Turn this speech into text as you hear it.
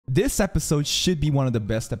this episode should be one of the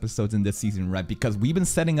best episodes in this season, right? Because we've been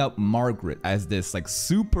setting up Margaret as this like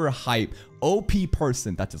super hype OP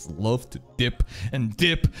person that just loves to dip and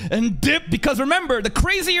dip and dip. Because remember, the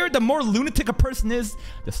crazier, the more lunatic a person is,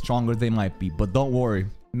 the stronger they might be. But don't worry,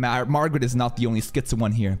 Margaret is not the only schizo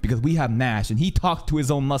one here, because we have Mash and he talked to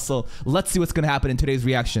his own muscle. Let's see what's gonna happen in today's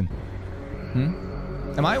reaction.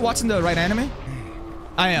 Am I watching the right anime?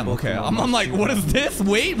 I am. Okay. I'm like, what is this?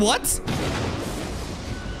 Wait, what?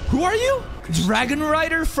 Who are you? Dragon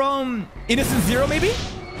Rider from Innocent Zero, maybe?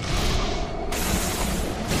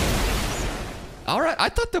 Alright, I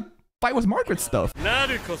thought the fight was Margaret stuff.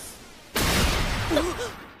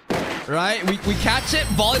 Right, we catch it,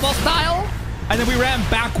 volleyball style, and then we ran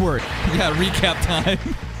backward. Yeah, recap time.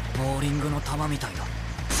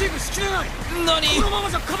 Nani?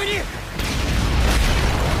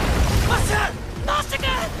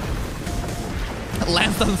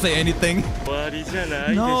 Lance doesn't say anything.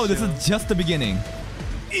 No, this is just the beginning.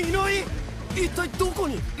 Nani?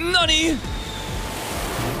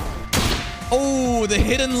 Oh, the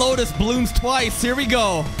hidden lotus blooms twice. Here we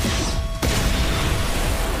go.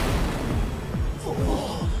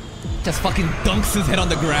 Just fucking dunks his head on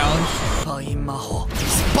the ground. Spine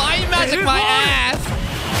magic my ass.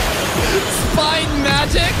 Spine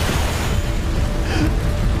magic.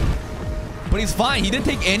 But he's fine. He didn't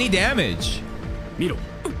take any damage.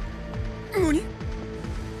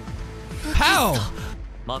 How?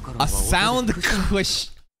 A sound push.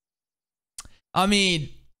 I mean,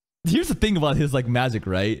 here's the thing about his like magic,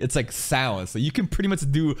 right? It's like sound, so you can pretty much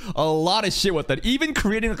do a lot of shit with that. Even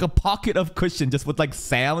creating like a pocket of cushion just with like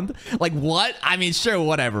sound. Like what? I mean, sure,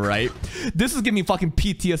 whatever, right? This is giving me fucking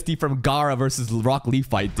PTSD from Gaara versus Rock Lee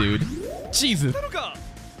fight, dude. Jesus.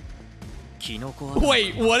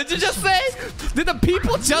 Wait, what did you just say? Did the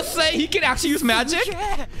people just say he can actually use magic?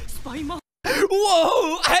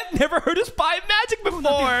 Whoa! I've never heard of spy magic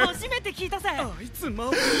before! He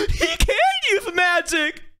can use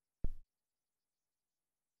magic!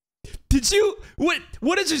 Did you... What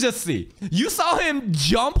did you just see? You saw him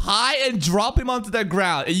jump high and drop him onto the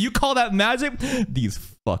ground, and you call that magic? These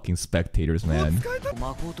fucking spectators, man.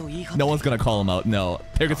 No one's gonna call him out. No,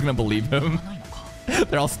 they're just gonna believe him.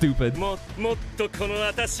 They're all stupid. Same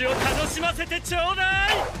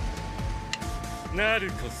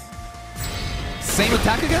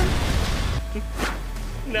attack again?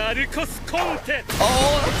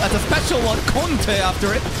 Oh, that's a special one. Conte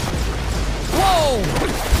after it. Whoa!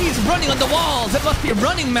 He's running on the walls. That must be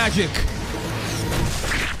running magic.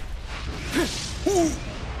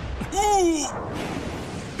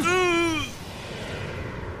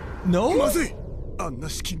 No?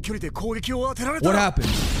 What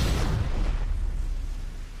happens?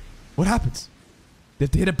 What happens? They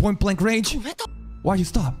have to hit at point blank range? Why'd you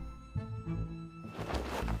stop?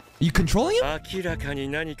 Are you controlling him?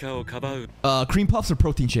 Cream puffs or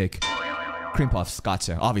protein shake? Cream puffs,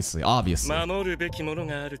 gotcha. Obviously. Alright,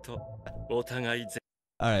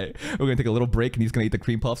 we're gonna take a little break and he's gonna eat the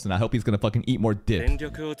cream puffs and I hope he's gonna fucking eat more dip.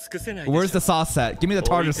 Where's the sauce at? Give me the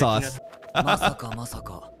tartar sauce.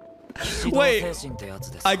 Wait,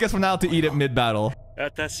 I guess we're now to eat it mid-battle.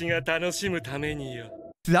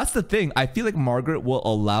 See, that's the thing. I feel like Margaret will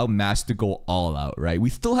allow Mash to go all out, right? We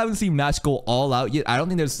still haven't seen Mash go all out yet. I don't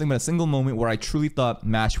think there's been a single moment where I truly thought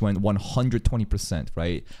Mash went 120%,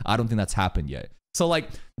 right? I don't think that's happened yet. So, like,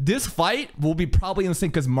 this fight will be probably insane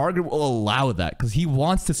because Margaret will allow that because he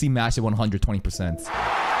wants to see Mash at 120%.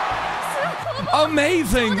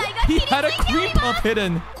 Amazing! He had a cream puff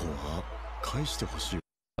hidden.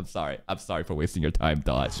 I'm sorry for wasting your time,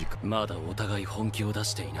 Dodge.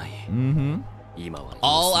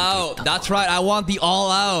 All out. That's right. I want the all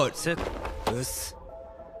out.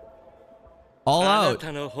 All out.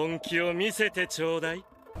 That's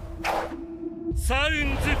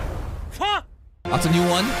a new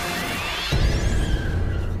one.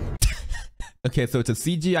 Okay, so it's a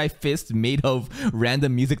CGI fist made of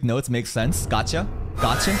random music notes. Makes sense. Gotcha.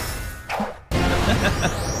 Gotcha.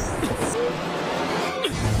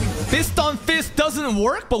 Fist on fist doesn't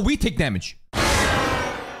work, but we take damage.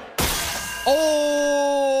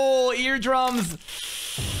 Oh, eardrums.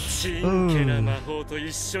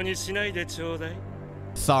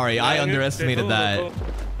 Sorry, I underestimated that.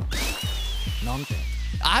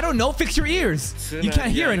 I don't know, fix your ears. You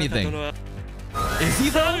can't hear anything. Is he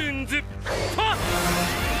though?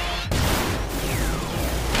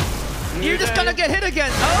 You're just gonna get hit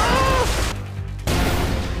again. Oh!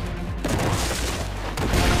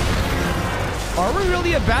 Are we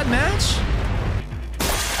really a bad match?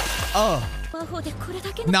 Oh.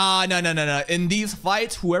 Nah, no. In these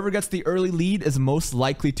fights, whoever gets the early lead is most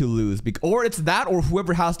likely to lose. Or it's that, or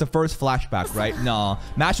whoever has the first flashback, right? No,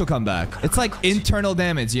 Mash will come back. It's like internal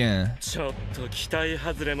damage, yeah.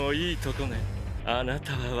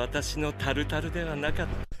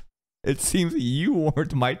 It seems you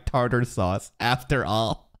weren't my tartar sauce after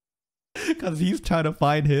all. Because he's trying to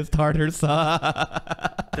find his tartar sauce.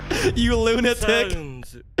 You lunatic.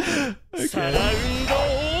 Okay.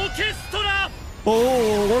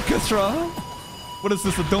 Oh, orchestra. What is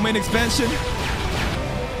this, a domain expansion?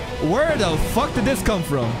 Where the fuck did this come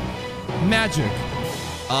from? Magic.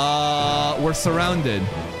 We're surrounded.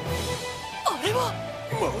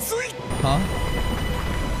 Huh?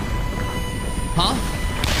 Huh?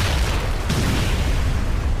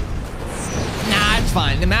 Nah, it's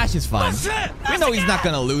fine. The match is fine. We know he's not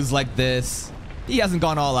gonna lose like this. He hasn't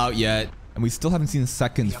gone all out yet. And we still haven't seen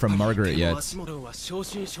seconds from Margarette yet.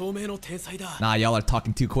 Nah, y'all are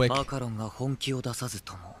talking too quick.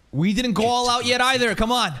 We didn't go all out yet either.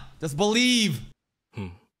 Come on. Just believe.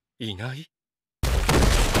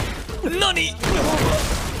 Nani?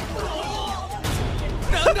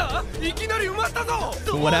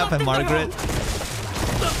 What happened, Margarette?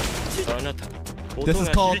 This is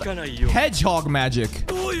called hedgehog magic.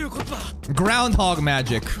 Groundhog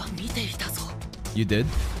magic. You did?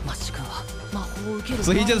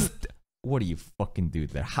 So he just... What do you fucking do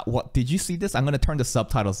there? What? Did you see this? I'm gonna turn the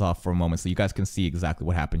subtitles off for a moment so you guys can see exactly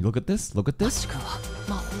what happened. Look at this. Look at this.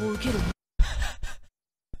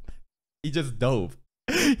 He just dove.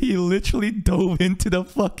 He literally dove into the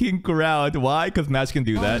fucking ground. Why? Because Match can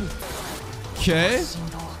do that. Okay.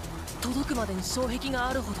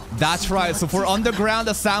 That's right. So for underground,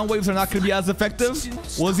 the sound waves are not going to be as effective.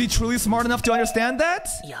 Was he truly smart enough to understand that?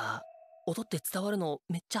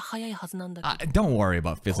 Don't worry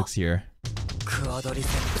about physics here.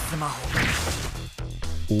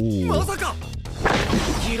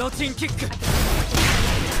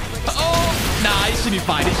 Oh, nah, he should be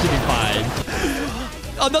fine. He should be fine.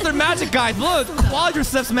 Another magic, guys. Look,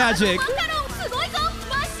 quadriceps magic.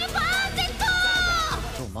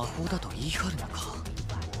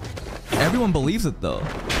 Everyone believes it though.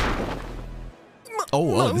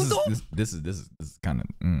 Oh, this is kind of.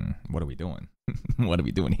 What are we doing? What are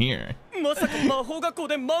we doing here?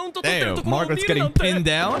 Damn, Margaret's getting pinned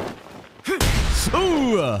down.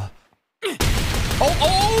 Ooh.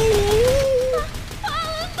 Oh.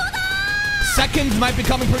 Seconds might be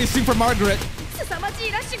coming pretty soon for Margarette.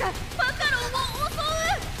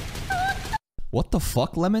 What the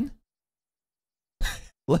fuck, Lemon?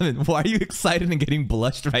 Lemon, why are you excited and getting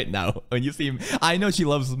blushed right now when you see him? I know she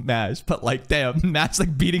loves Mash, but like, damn, Mash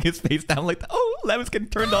like beating his face down like, oh, Lemon's getting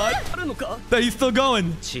turned on. That he's still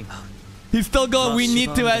going. He's still going. We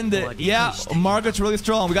need to end it. Yeah, Margaret's really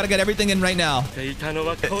strong. We gotta get everything in right now. Is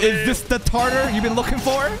this the tartar you've been looking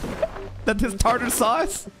for? That's his tartar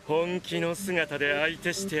sauce? Oh,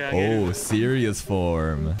 serious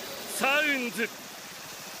form.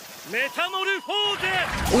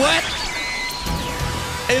 What?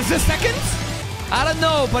 Is this seconds? I don't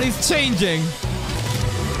know, but he's changing.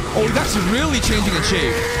 Oh, he's actually really changing in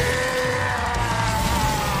shape.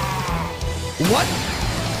 What?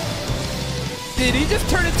 Did he just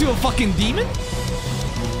turn into a fucking demon?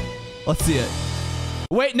 Let's see it.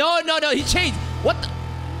 Wait, no, he changed. What the?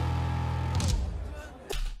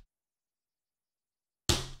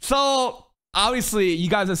 So, obviously, you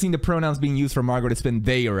guys have seen the pronouns being used for Margaret. It's been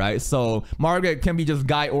they, right? So, Margaret can be just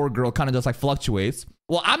guy or girl, kind of just like fluctuates.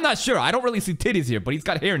 Well, I'm not sure. I don't really see titties here, but he's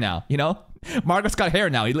got hair now, you know? Margaret's got hair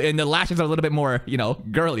now, and the lashes are a little bit more, you know,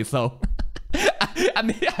 girly, so... I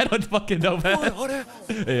mean, I don't fucking know, man.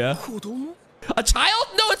 Yeah. A child?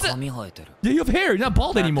 No, it's a... Yeah, you have hair. You're not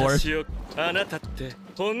bald anymore.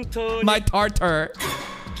 My tartar.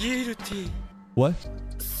 What?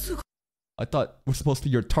 I thought we're supposed to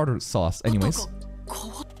be your tartar sauce. Anyways.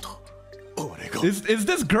 Is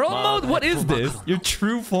this girl mode? What is this? Your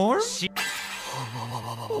true form?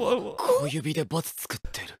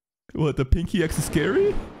 What, the pinky X is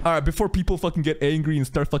scary? Alright, before people fucking get angry and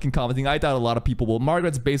start fucking commenting, I doubt a lot of people will.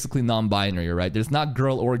 Margaret's basically non-binary, right? There's not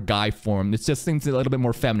girl or guy form. It just seems a little bit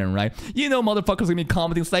more feminine, right? You know motherfuckers are gonna be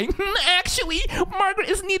commenting saying, actually, Margaret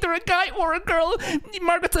is neither a guy or a girl.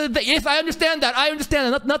 Margaret's a... Yes, I understand that. I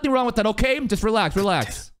understand that. Nothing wrong with that, okay? Just relax,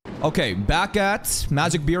 relax. Okay, back at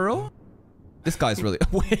Magic Bureau. This guy's really...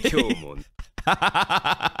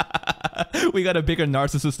 We got a bigger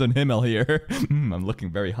narcissist than Himmel here. I'm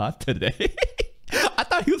looking very hot today. I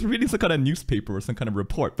thought he was reading some kind of newspaper or some kind of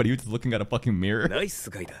report, but he was just looking at a fucking mirror. Nice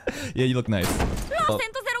guy. Yeah, you look nice. Oh.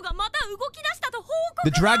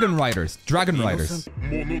 The Dragon Riders. Dragon Riders.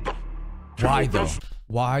 Why though?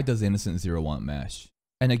 Why does Innocent Zero want MASH?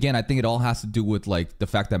 And again, I think it all has to do with like the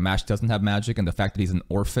fact that MASH doesn't have magic and the fact that he's an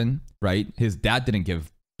orphan, right? His dad didn't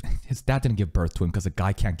give birth to him because a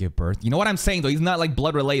guy can't give birth. You know what I'm saying though? He's not like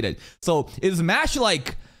blood related. So is MASH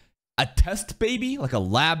like a test baby, like a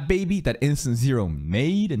lab baby that Innocent Zero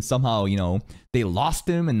made, and somehow, you know, they lost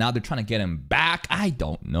him and now they're trying to get him back? I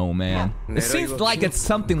don't know, man. It seems like it's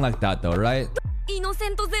something like that though, right?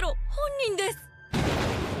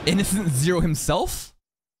 Innocent Zero himself?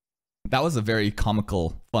 That was a very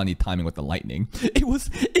comical, funny timing with the lightning. It was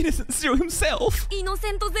Innocent Zero himself.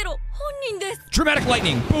 Dramatic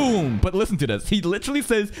lightning, boom. But listen to this. He literally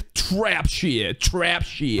says, trap shit, trap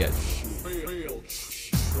shit.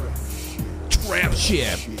 Trap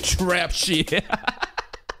shit, trap shit.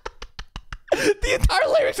 The entire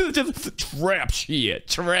lyrics is just trap shit,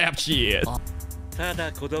 trap shit.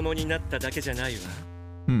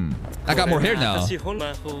 I got more hair now.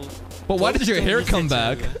 But why did your hair come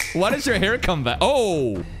back? Why did your hair come back?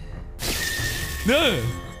 Oh! No!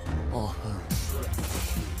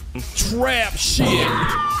 Trap shit!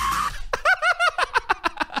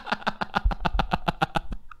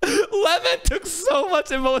 Lemon took so much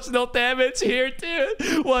emotional damage here,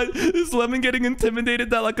 dude. What? Is Lemon getting intimidated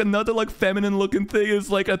that like another like feminine looking thing is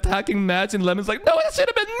like attacking Match, and Lemon's like, no, it should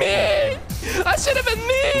have been me! I should have been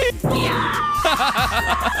me!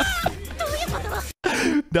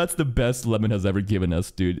 That's the best Lemon has ever given us,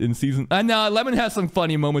 dude. In season... I know, Lemon has some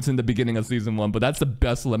funny moments in the beginning of season 1, but that's the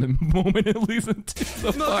best Lemon moment in season 2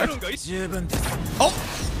 so far. Oh!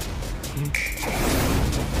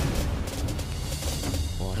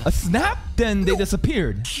 A snap? Then they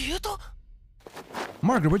disappeared.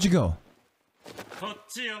 Margaret, where'd you go?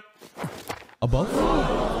 Above?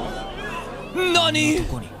 Nani?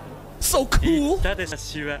 So cool!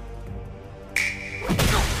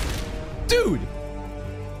 Dude!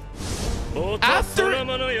 After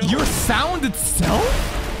your sound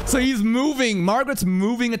itself? So he's moving. Margaret's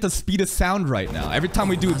moving at the speed of sound right now. Every time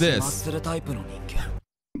we do this.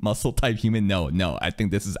 Muscle type human? No, no. I think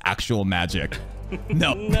this is actual magic.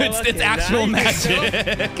 No, it's actual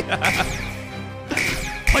magic.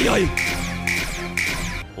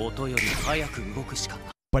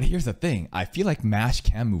 But here's the thing. I feel like MASH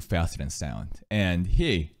can move faster than sound. And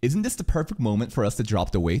hey, isn't this the perfect moment for us to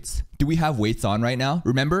drop the weights? Do we have weights on right now?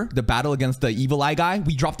 Remember the battle against the evil eye guy?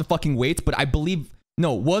 We dropped the fucking weights, but I believe...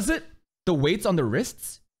 No, was it the weights on the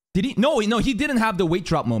wrists? Did he? No, he didn't have the weight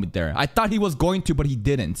drop moment there. I thought he was going to, but he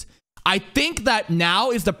didn't. I think that now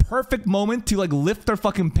is the perfect moment to like lift our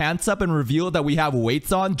fucking pants up and reveal that we have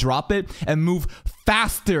weights on, drop it, and move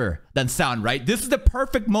faster than sound, right? This is the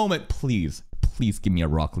perfect moment. Please, please give me a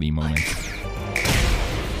Rock Lee moment.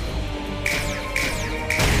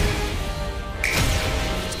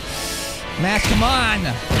 Mash, come on!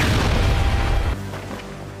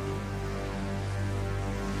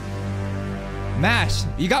 Mash,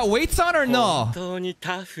 you got weights on or no?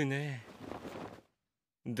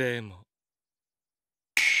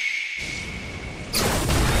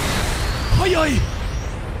 Hayai!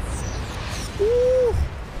 Ooh.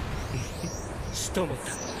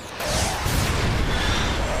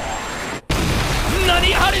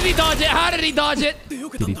 Nani? How did he dodge it? How did he dodge it?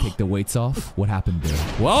 Did he take the weights off? What happened there?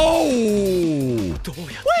 Whoa!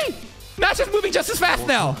 Wait! Mash is moving just as fast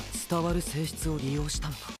now!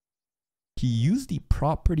 He used the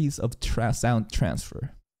properties of sound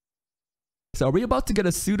transfer. So are we about to get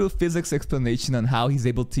a pseudo-physics explanation on how he's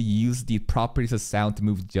able to use the properties of sound to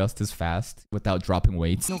move just as fast without dropping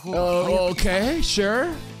weights? Oh, okay,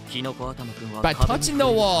 sure. By touching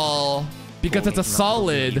the wall, because it's a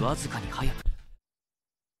solid.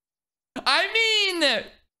 I mean,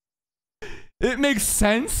 it makes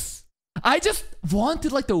sense. I just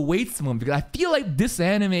wanted like the weights moment because I feel like this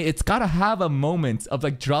anime, it's gotta have a moment of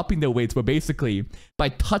like dropping the weights, but basically by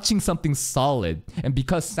touching something solid, and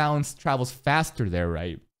because sound travels faster there,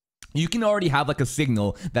 right? You can already have like a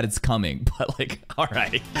signal that it's coming, but like, all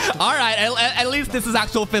right, at least this is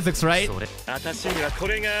actual physics, right? What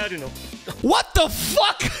the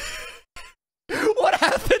fuck? What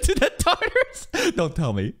happened to the Tartars? Don't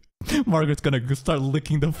tell me. Margaret's gonna start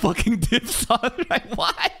licking the fucking dip sauce, right?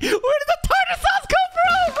 Why? Where did the tartar sauce come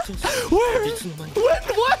from? Where? When?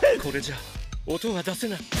 What?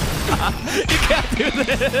 You can't do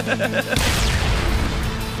this.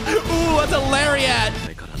 Ooh, that's a lariat.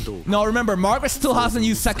 No, remember, Margaret still hasn't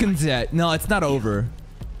used seconds yet. No, it's not over.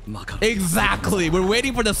 Exactly. We're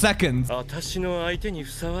waiting for the seconds.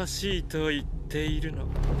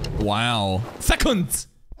 Wow. Seconds.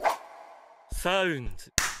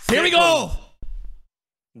 Here we go!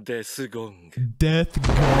 Death Gong.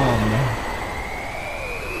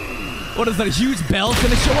 What is that? A huge bell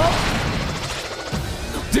gonna show up?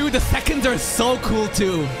 Dude, the seconds are so cool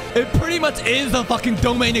too. It pretty much is a fucking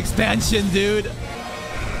domain expansion, dude.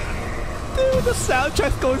 Dude, the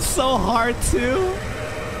soundtrack's going so hard too.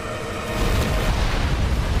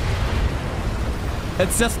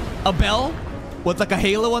 It's just a bell with like a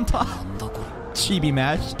halo on top. Chibi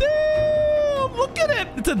Mash. Damn, look at it.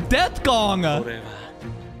 It's a death gong.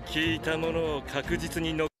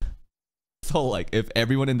 So like, if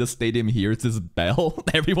everyone in the stadium hears this bell,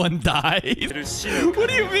 everyone dies. What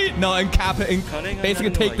do you mean? No, and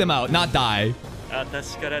basically take them out, not die.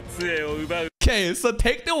 Okay, so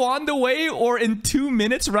take the wand away, or in 2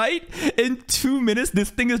 minutes, right? In 2 minutes, this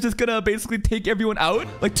thing is just gonna basically take everyone out?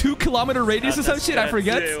 Like 2-kilometer radius or some shit, I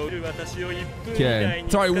forget. Okay,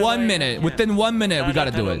 sorry, 1 minute. Within 1 minute, we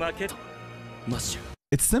gotta do it.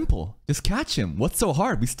 It's simple. Just catch him. What's so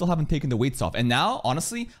hard? We still haven't taken the weights off. And now,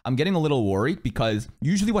 honestly, I'm getting a little worried because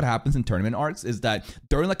usually what happens in tournament arcs is that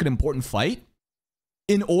during like an important fight,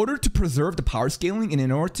 in order to preserve the power scaling and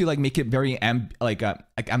in order to like make it very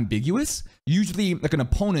ambiguous, usually like an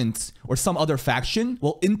opponent or some other faction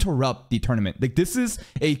will interrupt the tournament. Like this is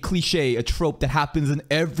a cliche, a trope that happens in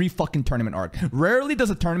every fucking tournament arc. Rarely does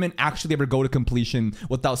a tournament actually ever go to completion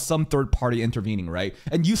without some third party intervening, right?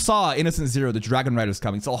 And you saw Innocent Zero, the Dragon Riders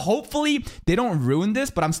coming. So hopefully they don't ruin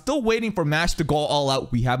this, but I'm still waiting for MASH to go all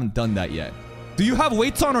out. We haven't done that yet. Do you have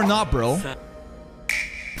weights on or not, bro?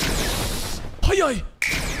 Hi-yi!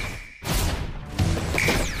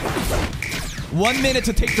 1 minute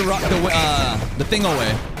to take the thing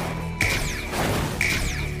away.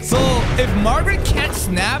 So if Margaret can't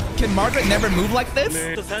snap, can Margaret never move like this?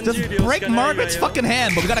 Just break Margaret's fucking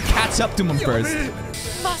hand, but we gotta catch up to him first.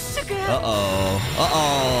 Uh-oh.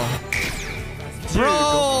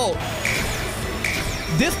 Bro!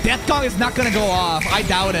 This death gong is not gonna go off. I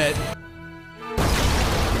doubt it.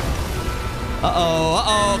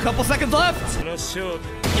 Uh-oh. Couple seconds left.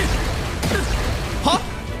 Huh?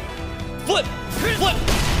 Flip!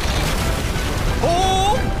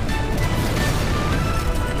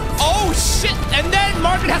 Oh shit! And then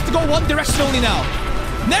Margaret has to go one direction only now.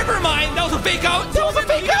 Never mind, that was a fake out.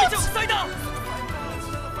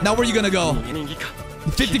 Now where are you gonna go?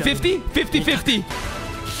 50-50? 50-50.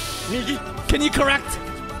 Can you correct?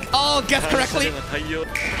 Oh, guess correctly.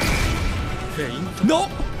 Nope.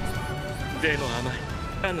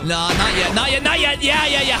 No, not yet.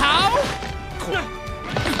 Yeah. How?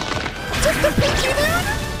 Just a pinky there?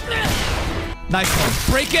 Nice one.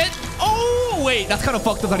 Break it. Oh, wait. That's kind of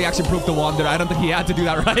fucked up that he actually broke the wand there. I don't think he had to do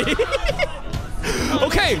that, right?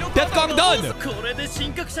 Okay, death gong done.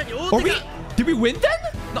 Did we win then?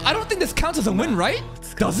 No, I don't think this counts as a win, right?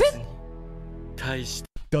 Does it?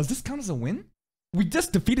 Does this count as a win? We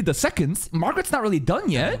just defeated the seconds. Margaret's not really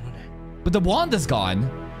done yet. But the wand is gone.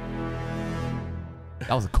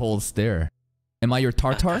 That was a cold stare. Am I your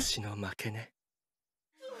tartar?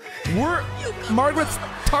 We're Margaret's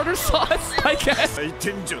tartar sauce, I guess.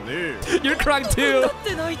 You're crying too.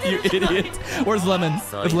 You idiot. Where's Lemon?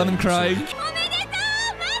 Is Lemon crying?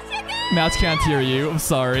 Match can't hear you. I'm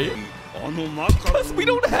sorry. Because we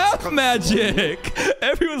don't have magic.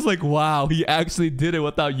 Everyone's like, wow, he actually did it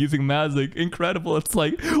without using magic. Incredible. It's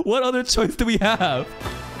like, what other choice do we have?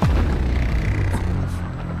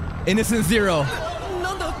 Innocent Zero.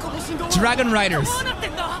 Dragon Riders.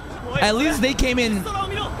 At least they came in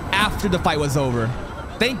after the fight was over.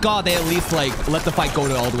 Thank God they at least like let the fight go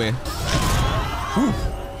all the way. Whew.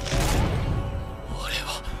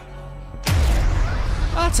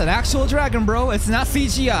 That's an actual dragon, bro. It's not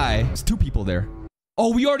CGI. There's 2 people there.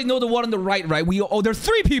 Oh, we already know the one on the right, right? There's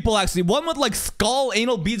 3 people actually. One with like skull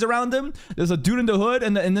anal beads around him. There's a dude in the hood,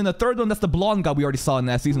 and then the third one, that's the blonde guy we already saw in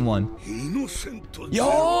that season 1.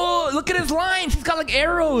 Yo, look at his lines. He's got like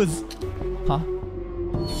arrows.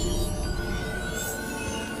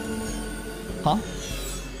 Huh?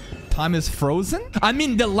 Time is frozen? I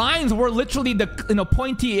mean, the lines were literally the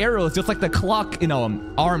pointy arrows, just like the clock,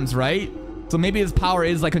 arms, right? So maybe his power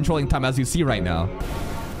is like controlling time, as you see right now.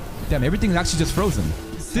 Damn, everything's actually just frozen.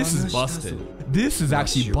 This is busted. This is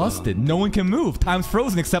actually busted. No one can move. Time's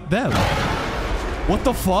frozen except them. What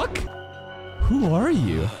the fuck? Who are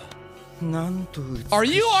you? Are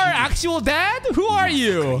you our actual dad? Who are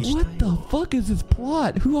you? What the fuck is this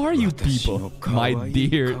plot? Who are you people? My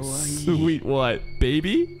dear sweet what?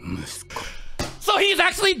 Baby? So he's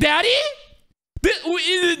actually daddy?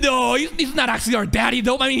 No, he's not actually our daddy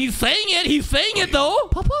though. I mean, he's saying it. He's saying it though.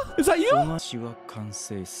 Papa? Is that you?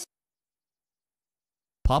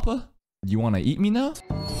 Papa? You want to eat me now?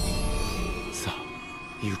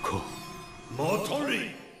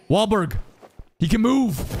 Wahlberg. He can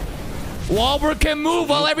move. Wahlberg can move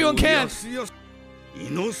while everyone can't.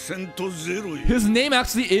 His name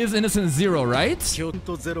actually is Innocent Zero, right?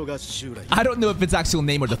 I don't know if it's actual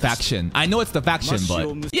name or the faction. I know it's the faction,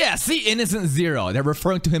 but yeah, see, Innocent Zero. They're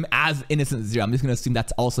referring to him as Innocent Zero. I'm just gonna assume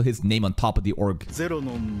that's also his name on top of the org.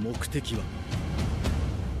 To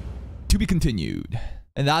be continued.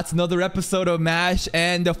 And that's another episode of MASH,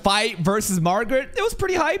 and the fight versus Margaret, it was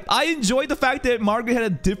pretty hype. I enjoyed the fact that Margaret had a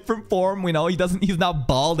different form. You know, he's not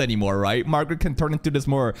bald anymore, right? Margaret can turn into this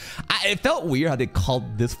more, it felt weird how they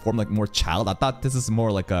called this form like more child. I thought this is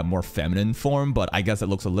more like a more feminine form, but I guess it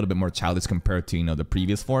looks a little bit more childish compared to, you know, the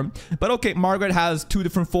previous form. But okay, Margaret has 2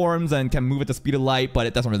 different forms and can move at the speed of light, but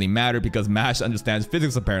it doesn't really matter because MASH understands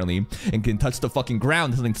physics apparently and can touch the fucking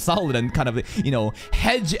ground, something solid, and kind of, you know,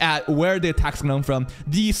 hedge at where the attacks come from.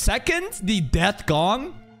 The second, the Death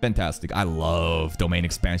Gong, fantastic. I love domain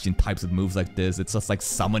expansion types of moves like this. It's just like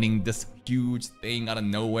summoning this huge thing out of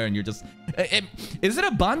nowhere and you're just... is it a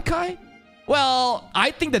Bankai? Well, I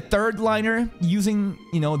think the third liner using,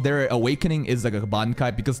 you know, their awakening is like a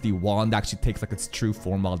Bankai because the wand actually takes like its true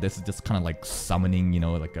form, while this is just kind of like summoning, you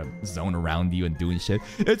know, like a zone around you and doing shit.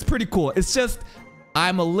 It's pretty cool. It's just...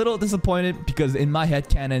 I'm a little disappointed because in my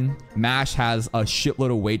headcanon, MASH has a shitload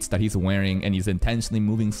of weights that he's wearing and he's intentionally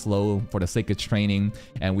moving slow for the sake of training.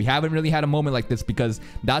 And we haven't really had a moment like this because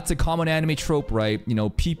that's a common anime trope, right? You know,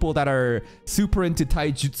 people that are super into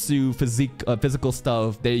taijutsu, physical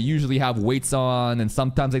stuff, they usually have weights on and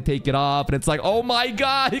sometimes they take it off and it's like, oh my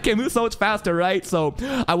god, he can move so much faster, right? So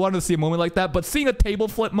I wanted to see a moment like that. But seeing a table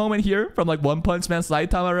flip moment here from like One Punch Man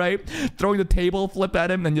Saitama, right? Throwing the table flip at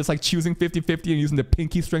him and just like choosing 50-50 and using the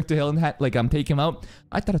pinky strength to hell and like I'm taking him out.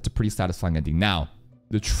 I thought it's a pretty satisfying ending. Now,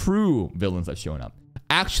 the true villains have shown up.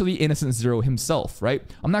 Actually, Innocent Zero himself, right?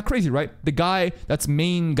 I'm not crazy, right? The guy that's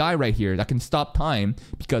main guy right here that can stop time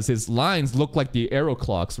because his lines look like the arrow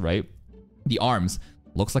clocks, right? The arms.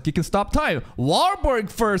 Looks like he can stop time.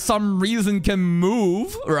 Wahlberg, for some reason, can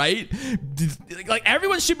move, right? Like,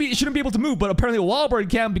 everyone shouldn't be able to move, but apparently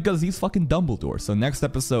Wahlberg can because he's fucking Dumbledore. So next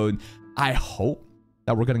episode, I hope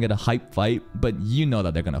that we're gonna get a hype fight, but you know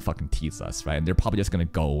that they're gonna fucking tease us, right? And they're probably just gonna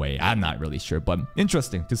go away. I'm not really sure, but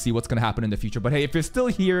interesting to see what's gonna happen in the future. But hey, if you're still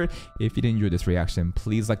here, if you did enjoy this reaction,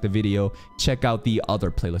 please like the video, check out the other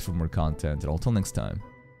playlist for more content, and until next time,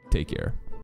 take care.